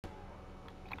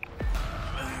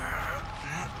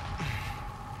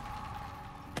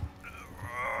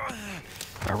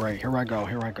right, here I go,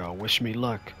 here I go. Wish me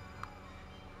luck.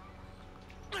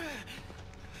 I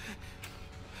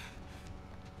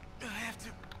have to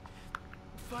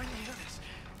find the others.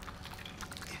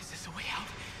 Is this a way out?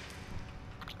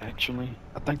 Actually,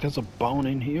 I think there's a bone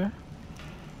in here.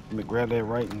 Let me grab that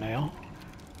right now.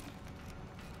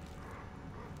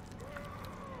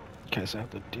 In case I have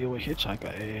to deal with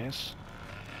hitchhiker ass.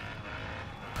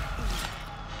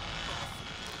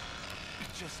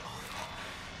 Just awful.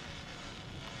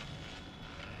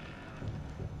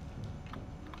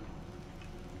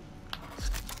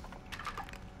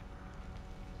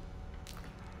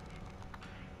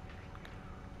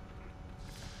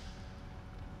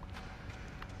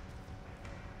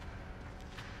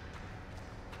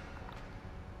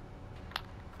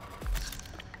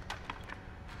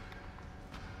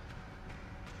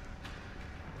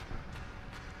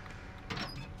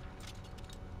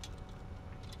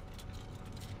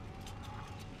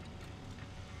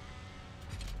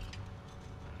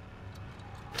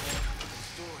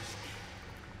 Doors.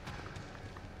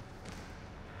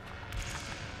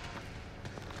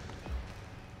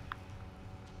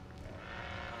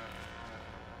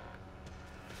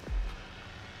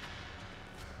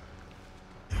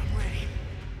 I'm ready.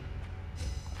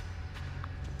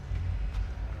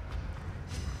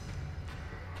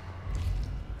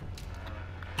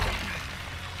 I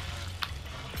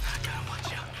gotta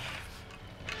watch out.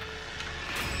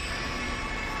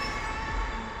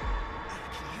 I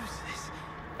can use this.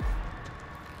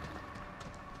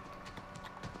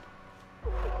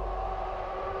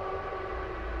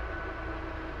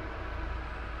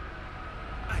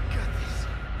 I got this.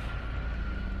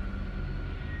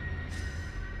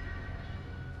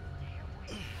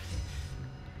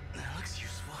 That looks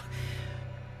useful.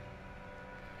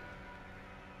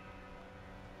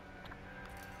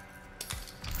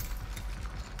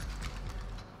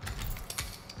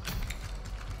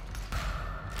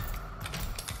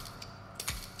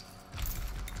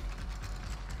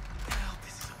 I hope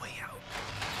this is a way out.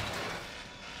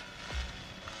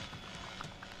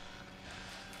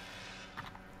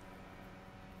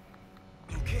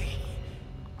 Okay.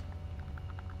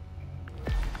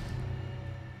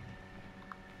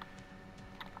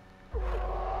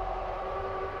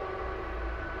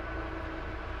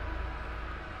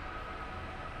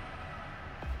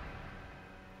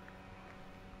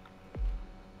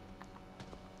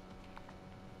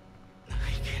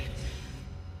 I can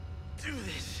do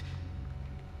this.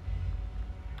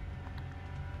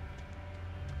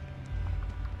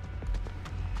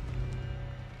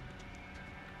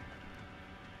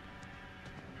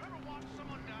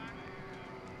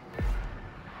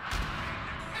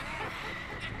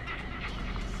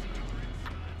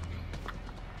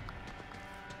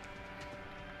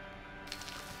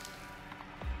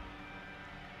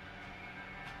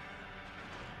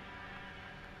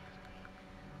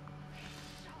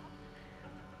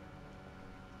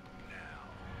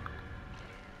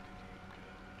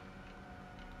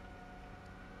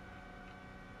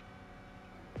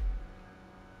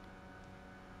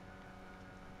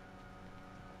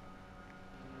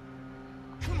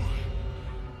 Come on.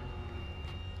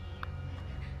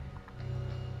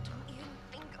 Don't even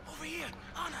think of Over here,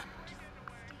 Anna. stay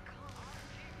calm.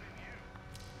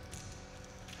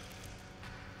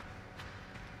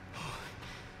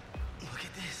 Look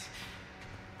at this.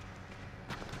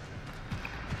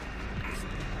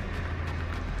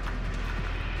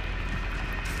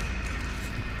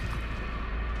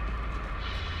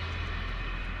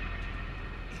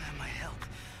 That might help.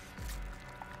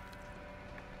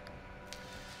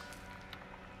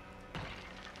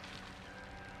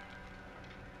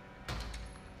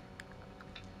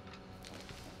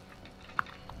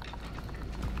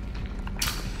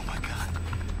 Oh my God.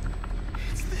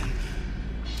 It's them.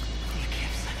 From the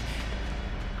campsite.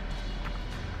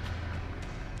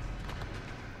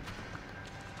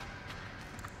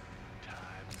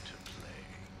 Time to play.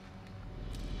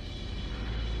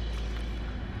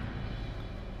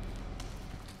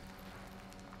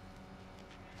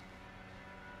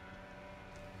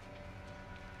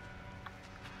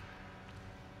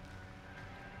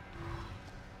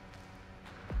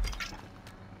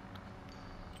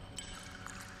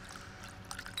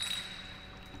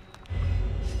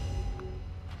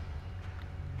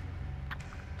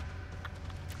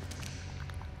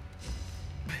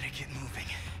 Better get moving.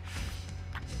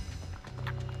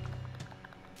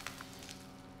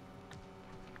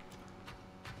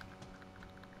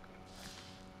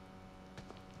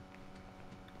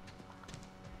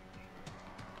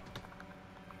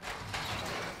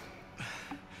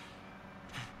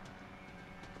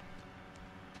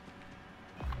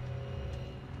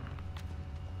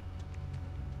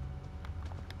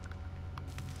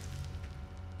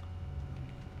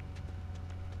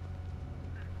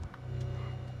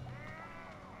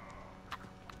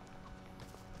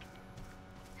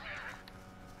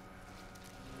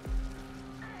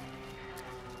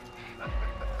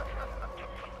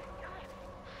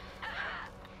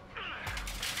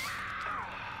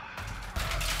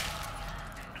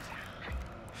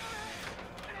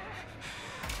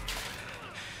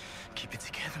 Keep it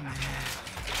together, man.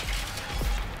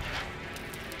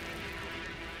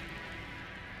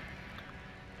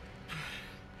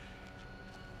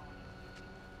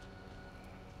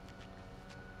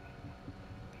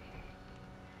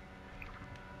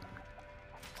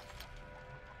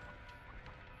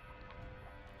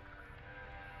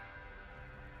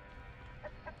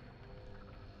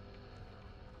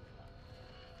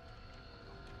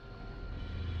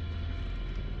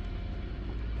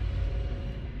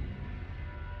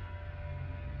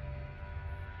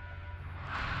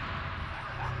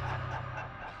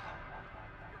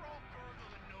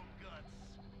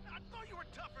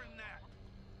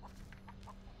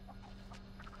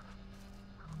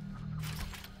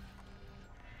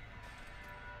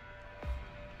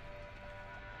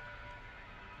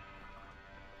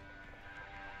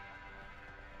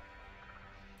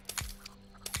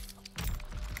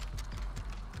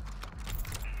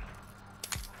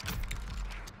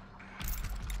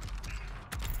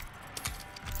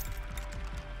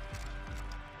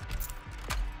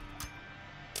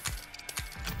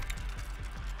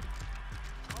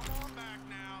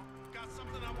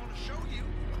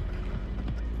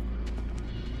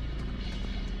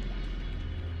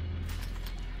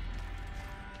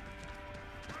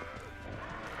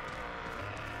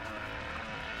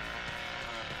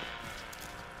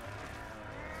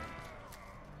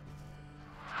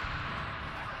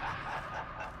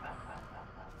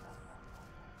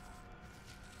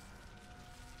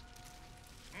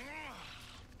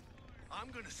 I'm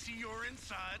gonna see your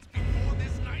insides before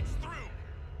this night's through.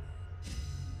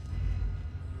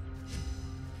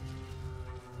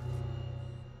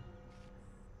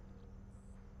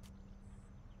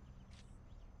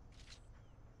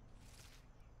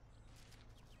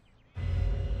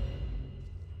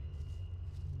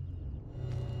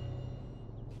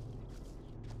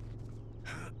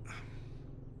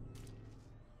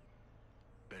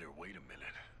 Better wait a minute.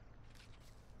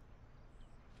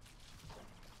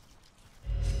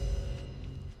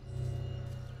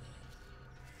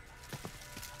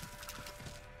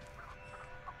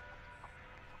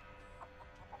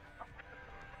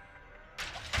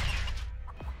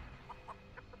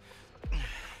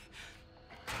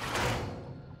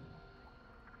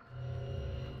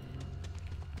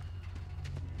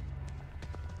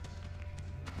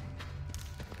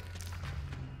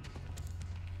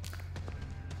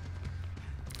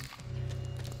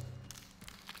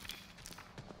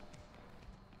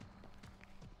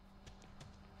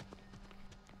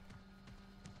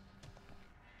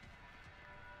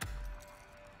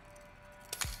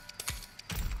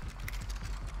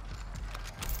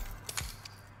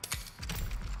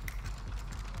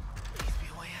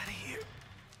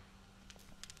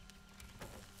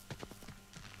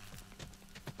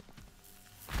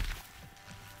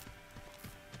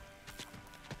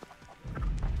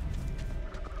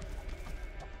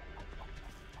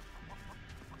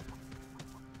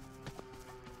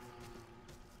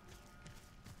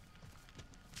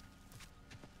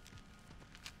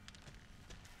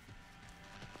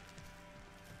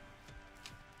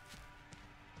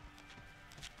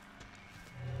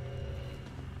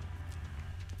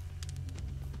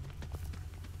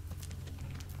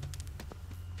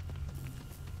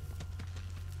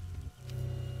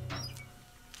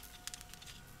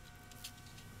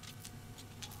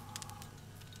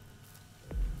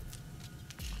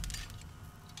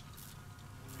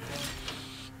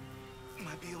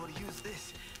 Be able to use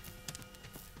this.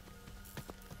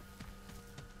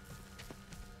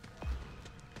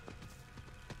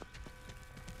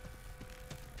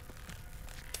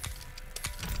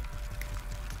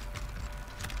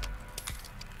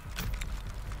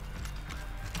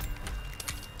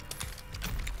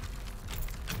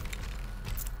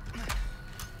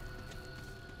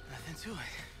 Nothing to it.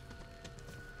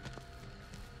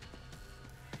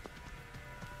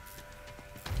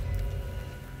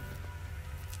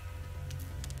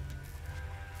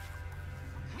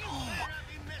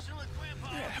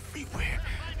 Everywhere.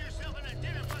 Find yourself in a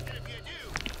dinner bucket if you do.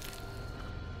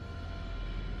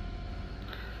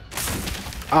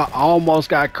 I almost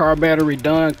got car battery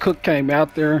done. Cook came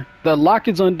out there. The lock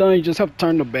is undone. You just have to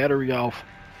turn the battery off.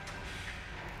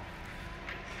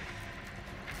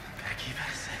 Gotta keep out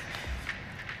of sight.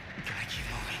 Gotta keep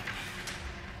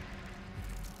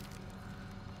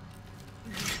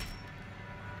moving.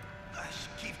 I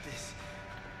should keep this.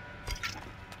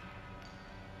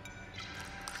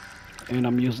 And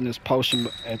I'm using this potion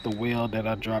at the wheel that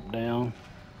I dropped down.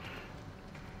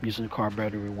 Using car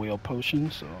battery wheel potion,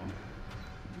 so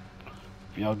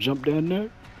if y'all jump down there,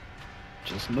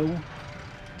 just know.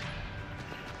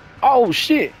 Oh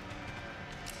shit!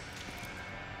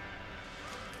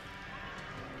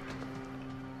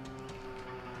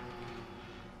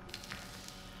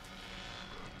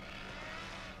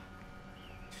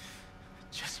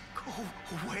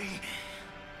 away.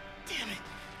 Damn it.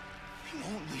 He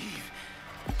won't leave.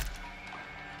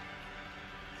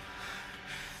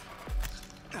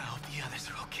 I hope the others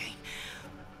are okay.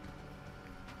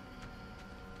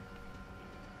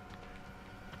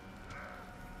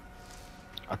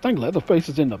 I think Leatherface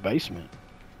is in the basement.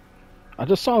 I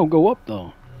just saw him go up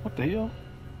though. What the hell?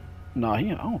 Nah, I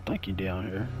don't think he down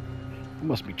here. He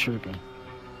must be tripping.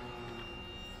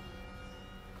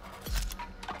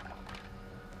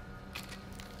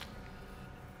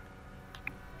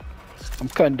 I'm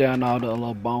cutting down all the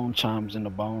little bone chimes in the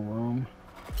bone room.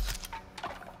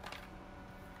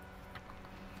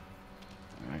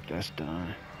 Alright, that's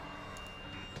done.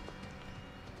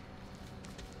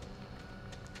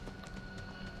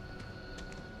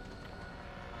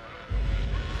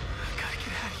 Gotta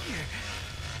get out of here.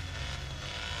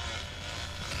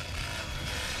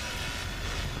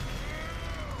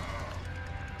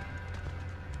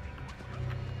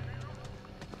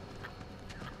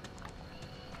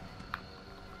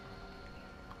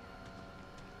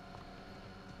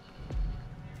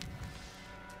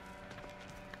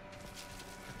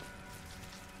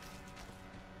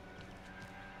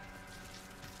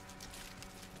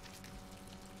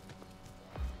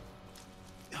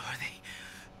 Are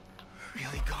they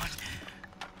really gone?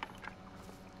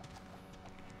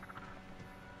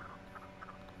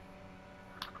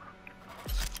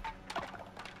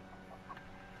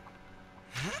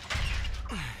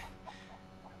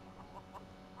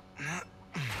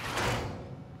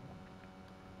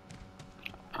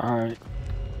 Alright.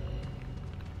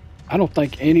 I don't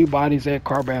think anybody's at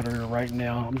car battery right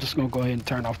now. I'm just gonna go ahead and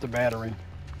turn off the battery.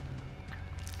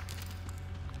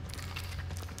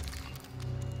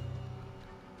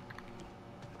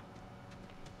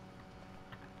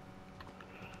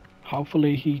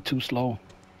 Hopefully he too slow.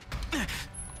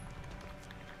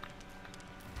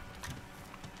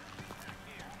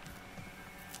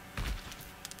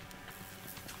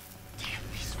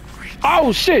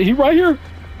 Oh shit, he right here?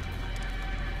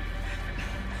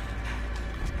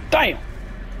 Damn!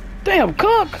 Damn,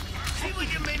 cook! See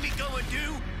what you made me go and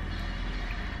do?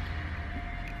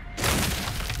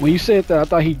 When you said that, I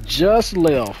thought he just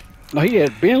left. No, he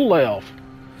had been left.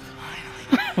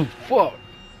 Finally. Fuck.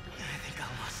 I think I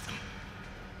lost them.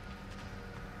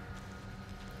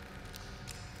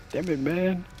 Damn it,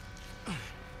 man.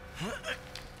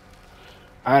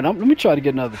 Alright, let me try to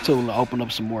get another tool to open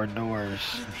up some more doors.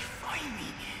 Did they find me?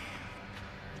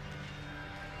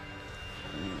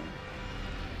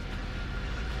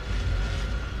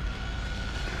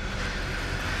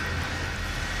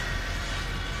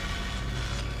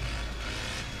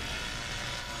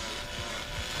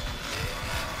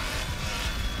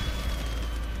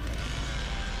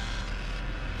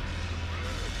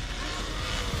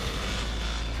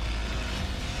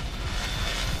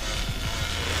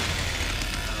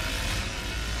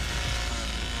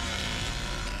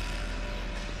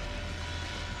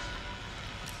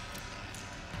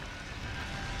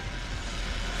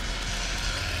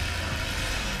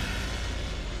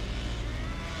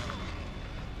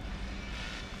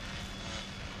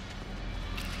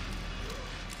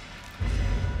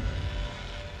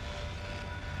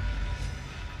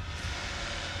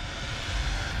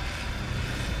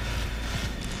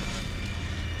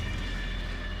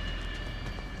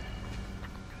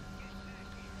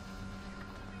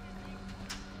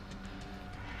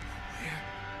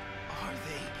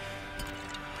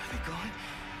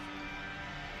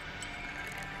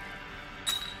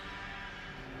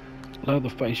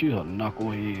 Leatherface, you a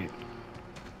knucklehead.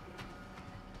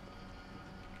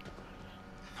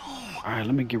 Alright,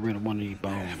 let me get rid of one of these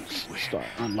bones. Start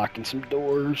unlocking some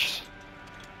doors.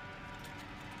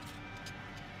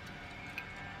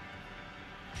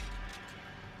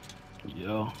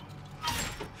 Yeah.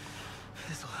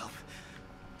 This'll help.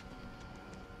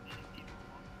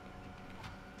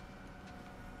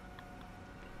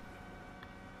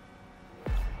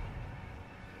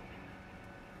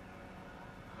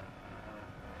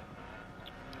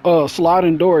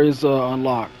 Sliding door is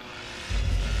unlocked.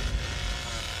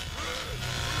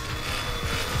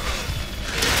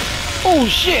 Oh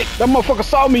shit! That motherfucker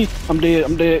saw me! I'm dead,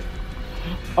 I'm dead.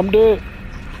 I'm dead.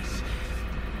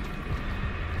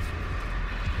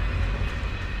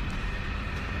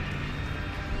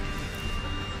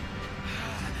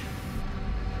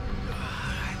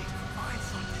 I need to find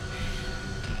something.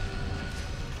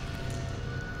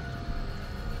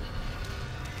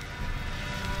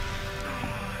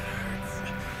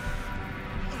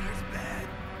 It hurts bad.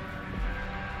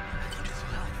 I think this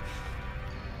will help.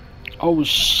 Oh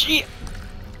shit!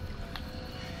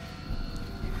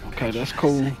 Okay, that's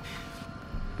cool.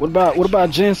 What about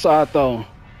Jen's side though?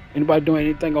 Anybody doing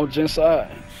anything on Jen's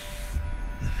side?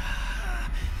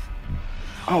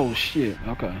 Oh shit.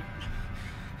 Okay.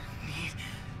 Need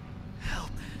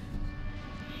help.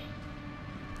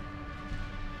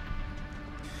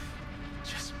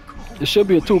 Just go. There should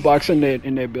be a away. toolbox in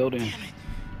that building. Damn it.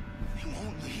 They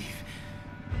won't leave.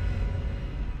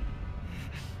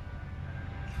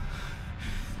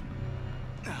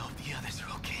 I hope the others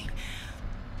are okay.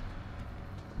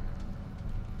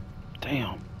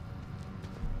 Damn.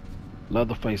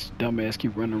 Leatherface dumbass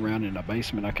keep running around in the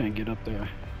basement. I can't get up there.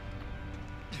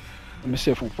 Let me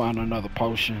see if we can find another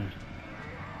potion.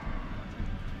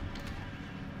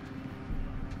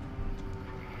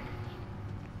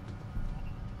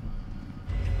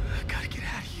 I gotta get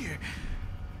out of here.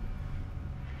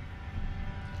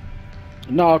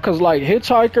 No, cause like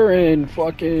Hitchhiker and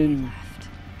fucking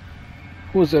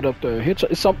who is that up there?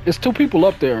 It's two people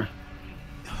up there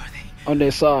Are they on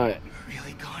their side.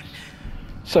 really gone?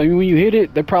 So when you hit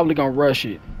it, they're probably gonna rush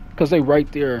it, cause they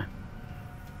right there.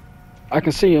 I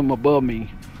can see them above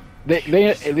me. They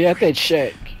at that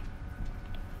shack.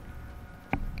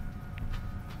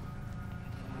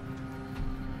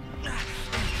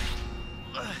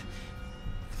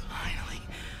 Finally.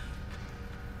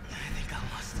 I think I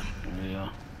lost them. Yeah.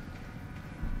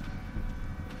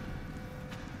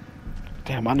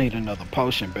 Damn, I need another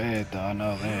potion bad though. I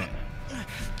know that.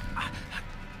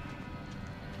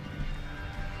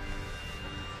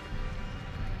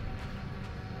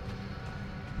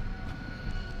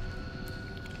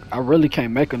 I really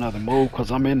can't make another move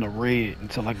because I'm in the red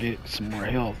until I get some more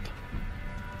health.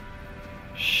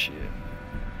 Shit.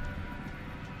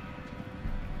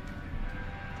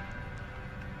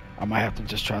 I might have to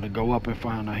just try to go up and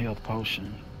find a health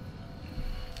potion.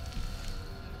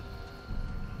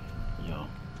 Yo.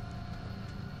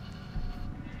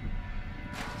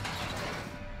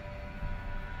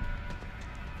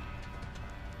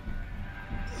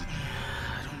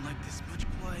 I don't like this much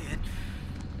quiet.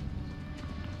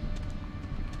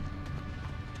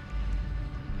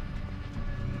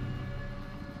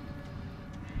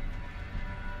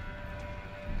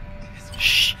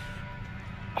 Shh.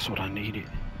 That's what I needed.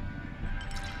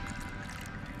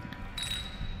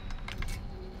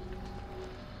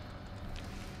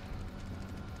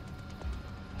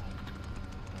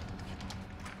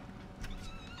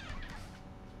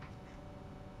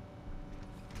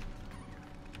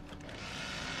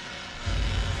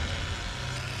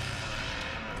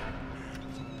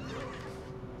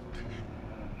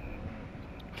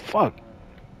 Fuck.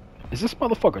 Is this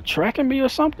motherfucker tracking me or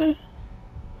something?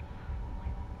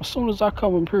 As soon as I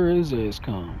come up here, his ass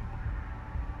come.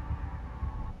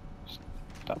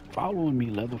 Stop following me,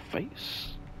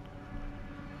 Leatherface.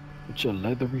 With your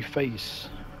leathery face.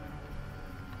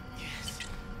 Yes.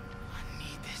 I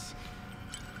need this.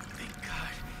 Thank God.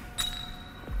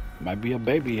 Might be a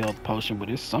baby health potion, but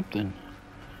it's something.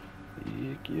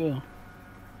 Heck yeah.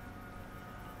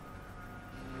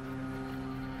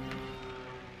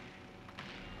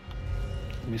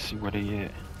 Let me see where they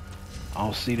at. I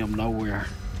don't see them nowhere.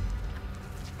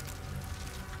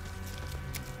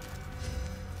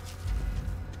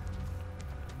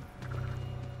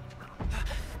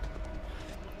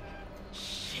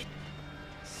 Shit.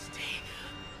 Stay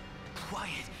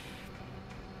quiet.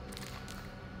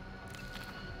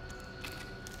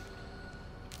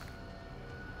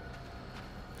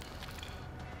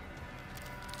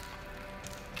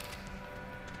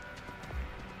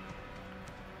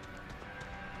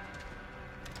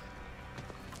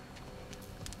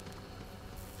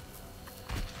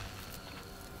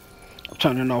 I'm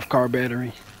turning off car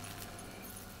battery.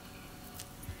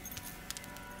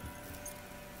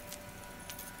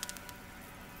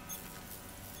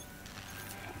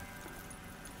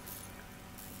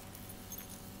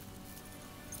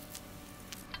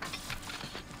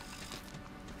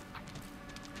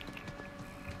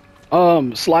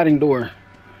 Sliding door.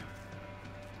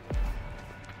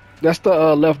 That's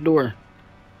the left door.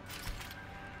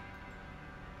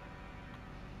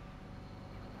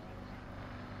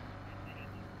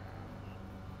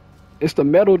 It's the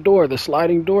metal door, the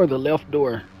sliding door, the left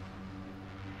door.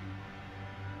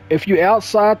 If you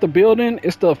outside the building,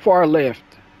 it's the far left.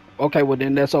 Okay, well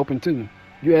then that's open too.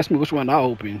 You asked me which one I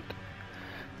opened.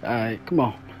 Alright, come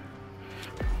on.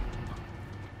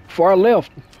 Far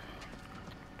left.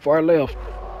 Far left.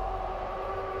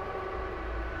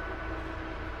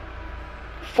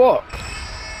 Fuck.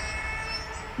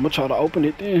 I'm gonna try to open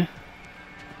it then.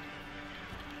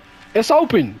 It's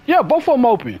open. Yeah, both of them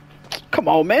open. Come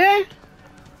on, man.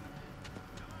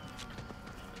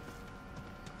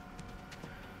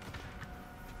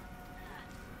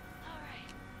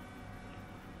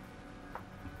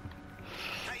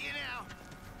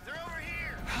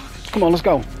 Come on, let's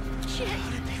go. Shit.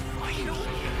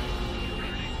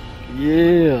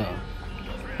 Yeah.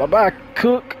 Bye bye,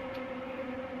 Cook.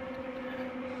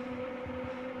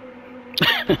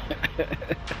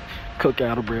 Cook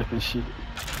out of breath and shit.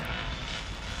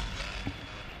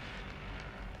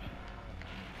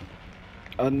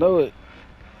 I know it.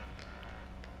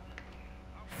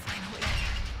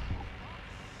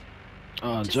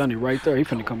 Johnny right there. He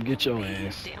finna come get your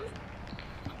ass. Damn it.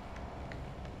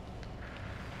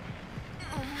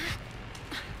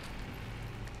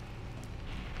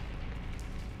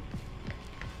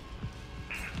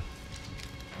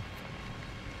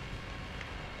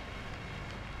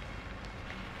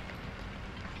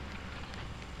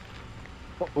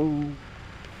 Uh-oh.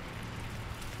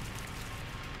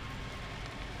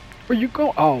 Where you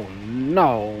go? Oh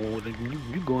no,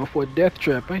 you going for a death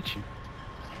trap, ain't you?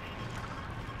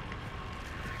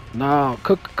 Nah,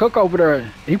 Cook over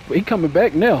there. He coming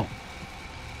back now.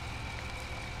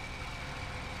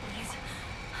 Please.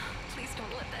 Please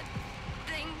don't let that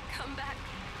thing come back.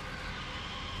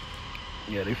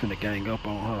 Yeah, they finna gang up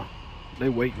on her. They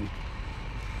waiting.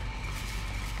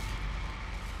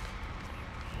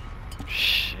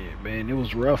 Shit, man, it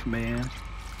was rough, man.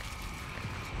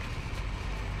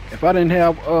 If I didn't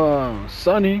have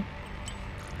Sonny,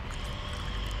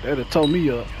 they'd have told me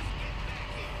up.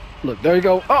 Look, there you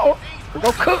go. Uh oh, we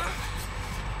go Cook.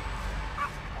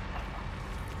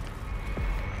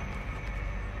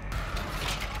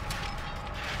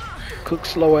 Cook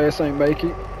slow ass ain't make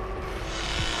it.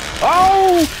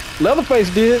 Oh,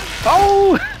 Leatherface did.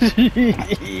 Oh.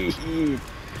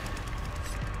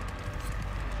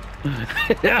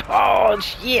 Oh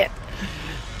shit.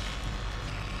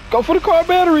 Go for the car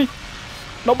battery.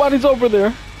 Nobody's over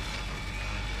there.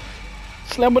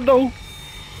 Slam a door.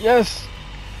 Yes.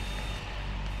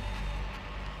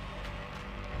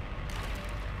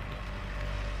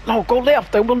 No, go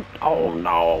left. They will. Oh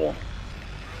no.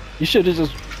 You should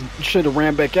have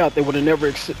ran back out. They would have never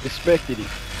expected it.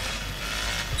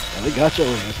 Oh, they got your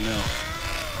ass now.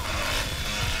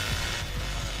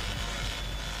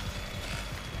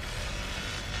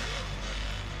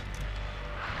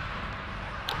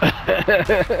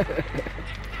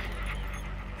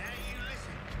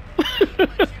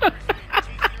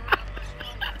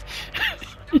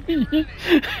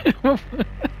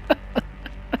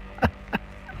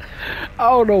 I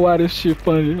don't know why this shit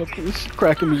funny. It's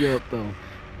cracking me up though.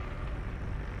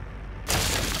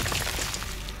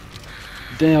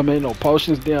 Damn, ain't no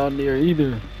potions down there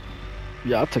either.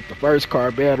 Yeah, I took the first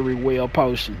car battery well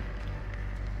potion.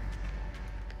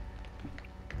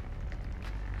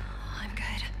 I'm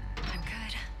good. I'm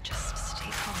good. Just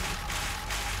stay calm.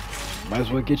 Might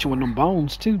as well get you one of them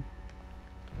bones too.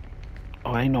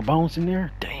 Oh, ain't no bones in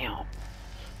there? Damn.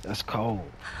 That's cold.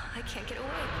 I can't get away.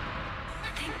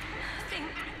 Think.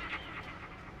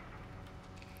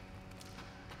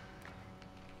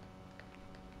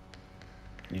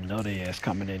 You know they ass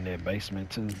coming in their basement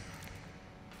too.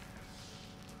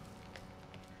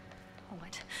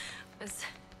 What was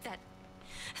that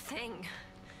thing?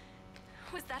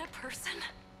 Was that a person?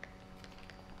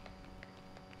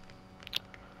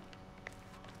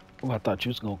 Oh, I thought you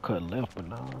was gonna cut left, but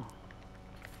no.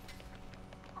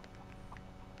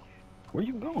 Where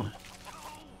you going?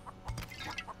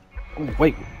 Oh,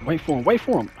 wait for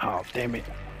him. Oh, damn it.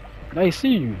 They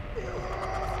see you.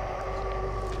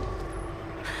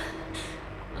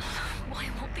 Why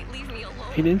won't they leave me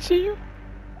alone? He didn't see you?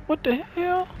 What the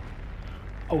hell?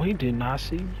 Oh, he did not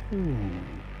see you.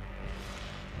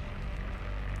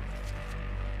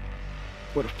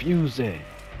 Where the fuse at?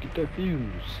 Get that fuse.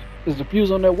 Is the fuse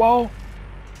on that wall?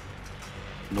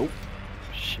 Nope.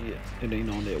 Shit, it ain't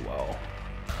on that wall.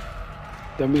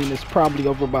 That means it's probably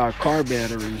over by a car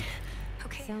battery.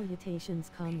 Okay.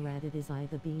 Salutations, comrade. It is I,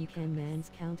 the Bean Can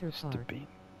Man's counterpart. Bean.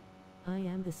 I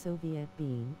am the Soviet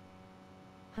Bean.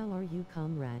 How are you,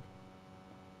 comrade?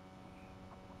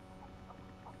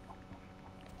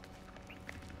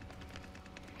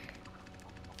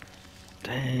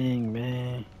 Dang,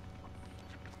 man.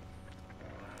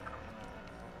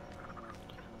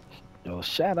 Yo,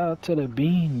 shout out to the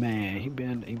Bean Man. He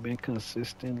been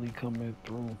consistently coming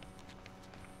through.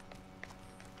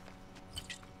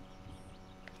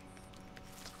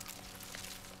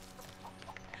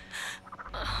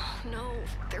 Oh, no,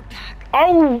 they're back.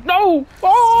 Oh no!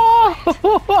 Oh!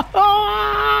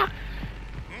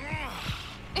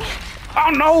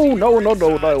 Oh no!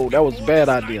 No! That was a bad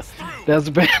idea. That's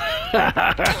bad.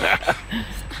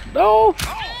 No!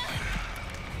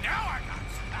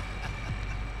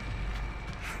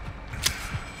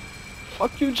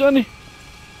 Fuck you, Johnny.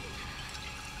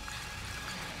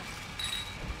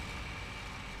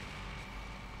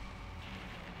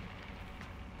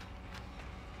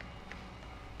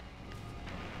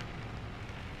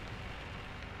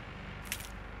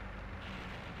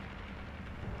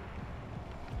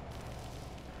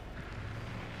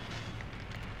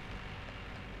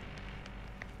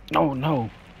 No, no.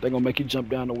 They're gonna make you jump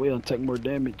down the well and take more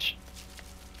damage.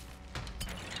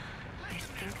 I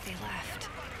think they left.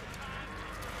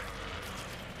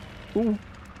 Ooh.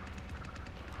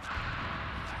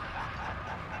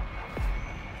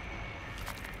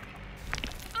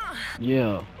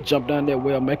 Yeah, jump down that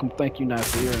well, make them think you're not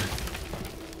there.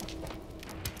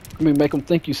 I mean, make them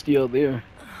think you're still there.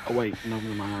 Oh wait, no,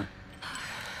 never mind.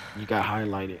 You got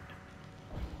highlighted.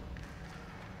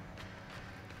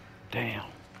 Damn.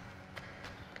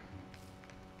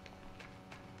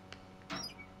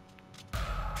 I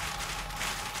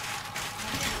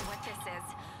don't know what this is.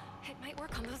 It might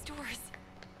work on those doors.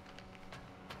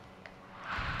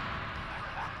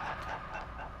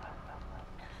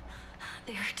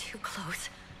 They're too close.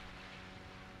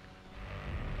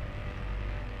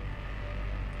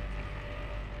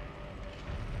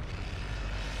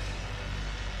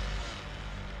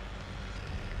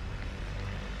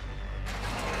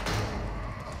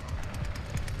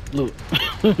 Look.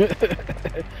 Look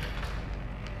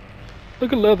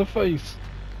at Leatherface.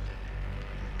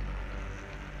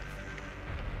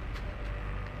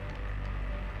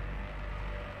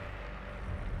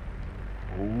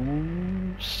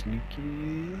 Ooh,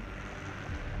 sneaky.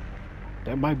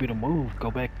 That might be the move.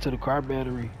 Go back to the car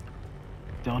battery.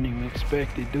 Don't even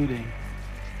expect it, do they?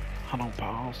 Hold on,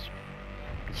 pause.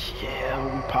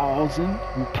 Yeah, we pausing.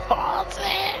 We pausing.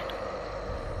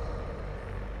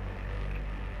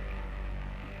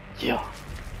 Yeah.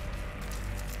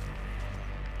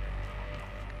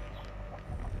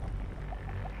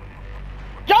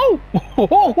 Yo!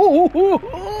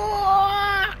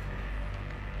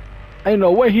 Ain't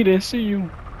no way he didn't see you.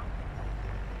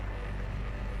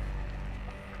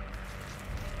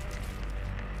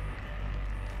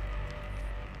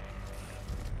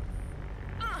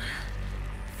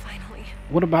 Finally.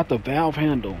 What about the valve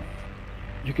handle?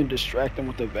 You can distract them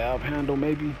with the valve handle,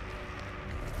 maybe?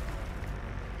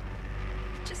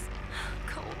 Just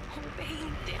go obey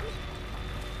them.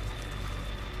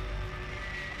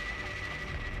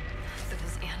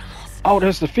 Those animals. Oh,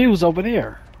 there's the fuse over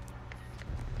there.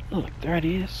 Look, there it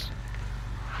is.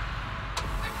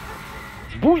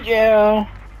 Booyah!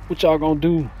 What y'all gonna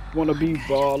do? Wanna be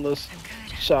ballers, I'm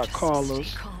good. shot Just callers?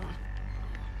 stay calm.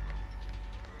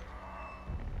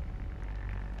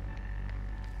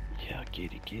 Yeah,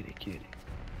 get it, get it, get it.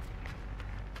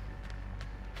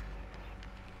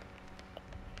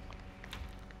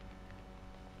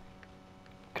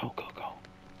 Go, go, go.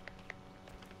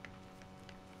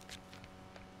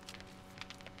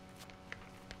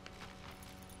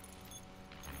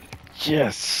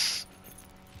 Yes.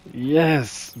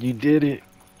 Yes, you did it.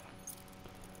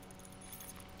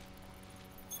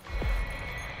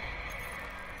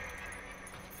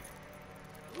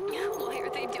 Why are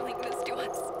they doing this to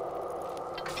us?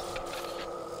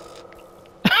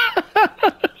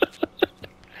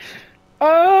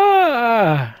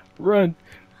 Ah! Run,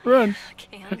 run,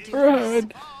 Can't do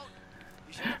run,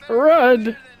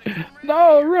 run.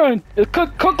 No, run. It's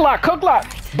cook lock, cook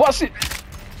lock. Bust it.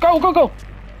 Go, go, go.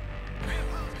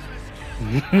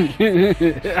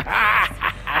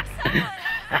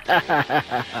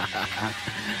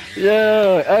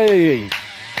 Yeah, hey.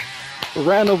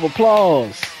 Round of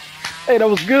applause. Hey, that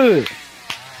was good.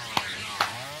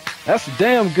 That's a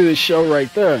damn good show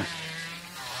right there.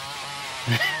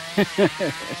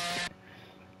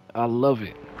 I love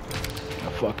it. I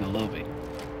fucking love it.